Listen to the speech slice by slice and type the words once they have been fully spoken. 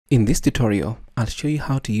In this tutorial, I'll show you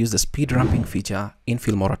how to use the speed ramping feature in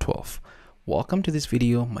Filmora 12. Welcome to this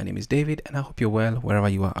video. My name is David and I hope you're well wherever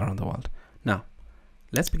you are around the world. Now,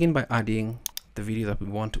 let's begin by adding the video that we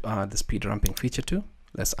want to add the speed ramping feature to.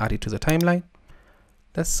 Let's add it to the timeline.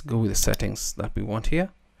 Let's go with the settings that we want here.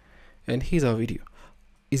 And here's our video.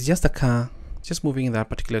 It's just a car just moving in that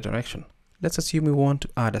particular direction. Let's assume we want to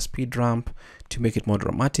add a speed ramp to make it more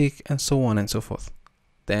dramatic and so on and so forth.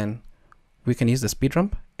 Then we can use the speed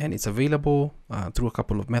ramp, and it's available through a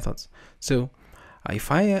couple of methods. So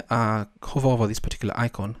if I hover over this particular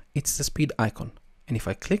icon, it's the speed icon. And if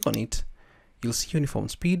I click on it, you'll see uniform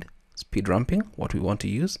speed, speed ramping, what we want to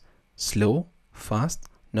use, slow, fast,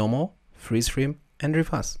 normal, freeze frame, and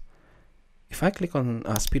reverse. If I click on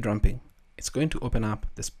speed ramping, it's going to open up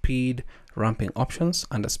the speed ramping options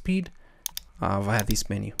under speed via this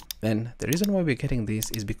menu. Then the reason why we're getting this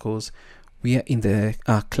is because we are in the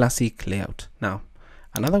classic layout. Now,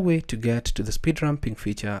 another way to get to the speed ramping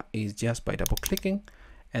feature is just by double clicking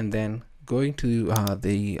and then going to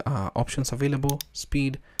the options available,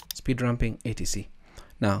 speed ramping, etc.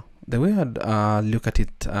 Now, the way I'd look at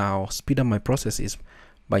it or speed up my process is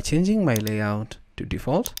by changing my layout to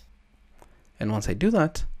default. And once I do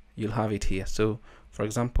that, you'll have it here. So for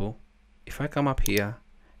example, if I come up here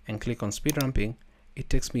and click on speed ramping, it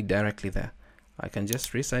takes me directly there. I can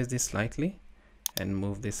just resize this slightly and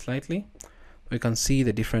move this slightly. We can see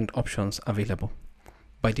the different options available.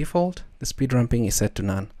 By default, the speed ramping is set to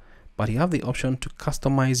none, but you have the option to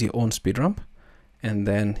customize your own speed ramp and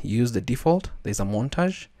then use the default. There's a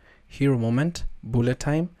montage, hero moment, bullet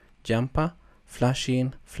time, jumper, flash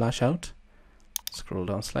in, flash out. Scroll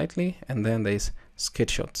down slightly, and then there's skate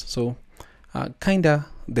shots. So kinda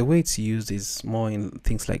the way it's used is more in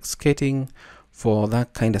things like skating, for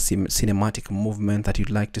that kind of cinematic movement that you'd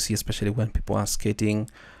like to see, especially when people are skating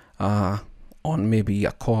on maybe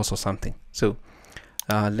a course or something. So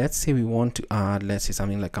let's say we want to add, let's say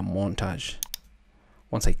something like a montage.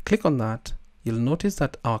 Once I click on that, you'll notice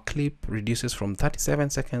that our clip reduces from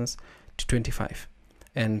 37 seconds to 25.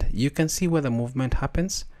 And you can see where the movement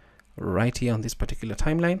happens right here on this particular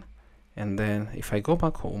timeline. And then if I go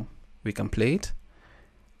back home, we can play it.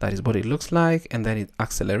 That is what it looks like. And then it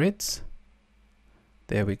accelerates.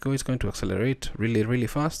 There we go. It's going to accelerate really, really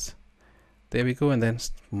fast. There we go. And then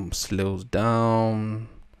slows down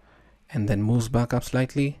and then moves back up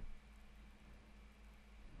slightly.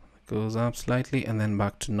 Goes up slightly and then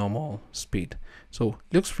back to normal speed. So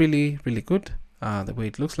looks really, really good the way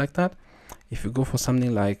it looks like that. If you go for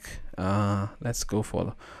something like, let's go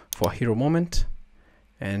for hero moment,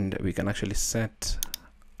 and we can actually set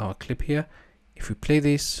our clip here. If we play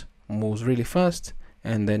this, moves really fast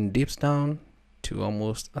and then dips down to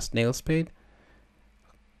almost a snail speed,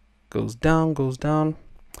 goes down,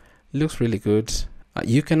 looks really good.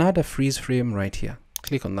 You can add a freeze frame right here.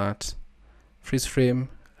 Click on that freeze frame.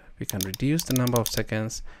 We can reduce the number of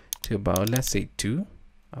seconds to about, let's say 2.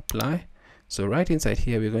 Apply. So right inside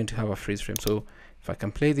here we're going to have a freeze frame. So if I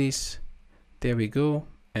can play this, there we go,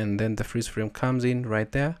 and then the freeze frame comes in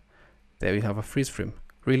right there. There we have a freeze frame.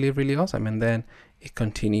 Really, really awesome. And then it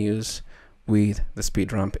continues with the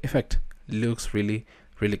speed ramp effect. Looks really,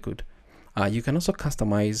 really good. You can also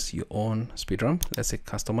customize your own speed ramp. Let's say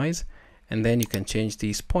customize, and then you can change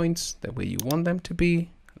these points the way you want them to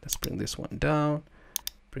be. Let's bring this one down,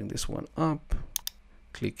 bring this one up,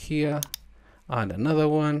 click here, add another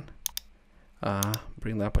one,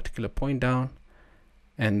 bring that particular point down,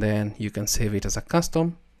 and then you can save it as a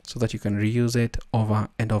custom so that you can reuse it over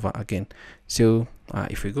and over again. So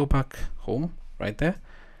if we go back home right there,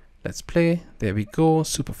 let's play. There we go.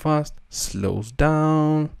 Super fast, slows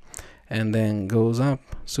down, and then goes up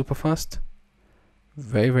super fast,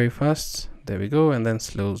 very, very fast. There we go, and then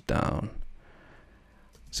slows down.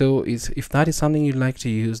 So if that is something you'd like to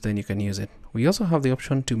use, then you can use it. We also have the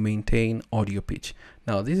option to maintain audio pitch.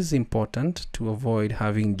 Now this is important to avoid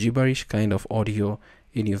having gibberish kind of audio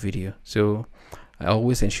in your video. So I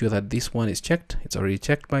always ensure that this one is checked. It's already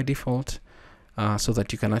checked by default, so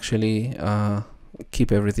that you can actually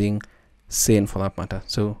keep everything sane for that matter.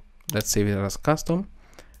 So let's save it as custom.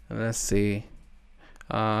 Let's say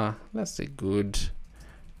good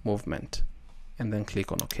movement, and then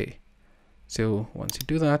click on OK. So once you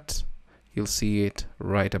do that, you'll see it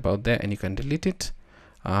right about there, and you can delete it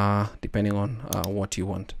depending on what you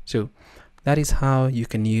want. So that is how you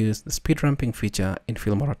can use the speed ramping feature in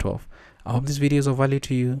Filmora 12. I hope this video is of value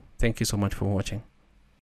to you. Thank you so much for watching.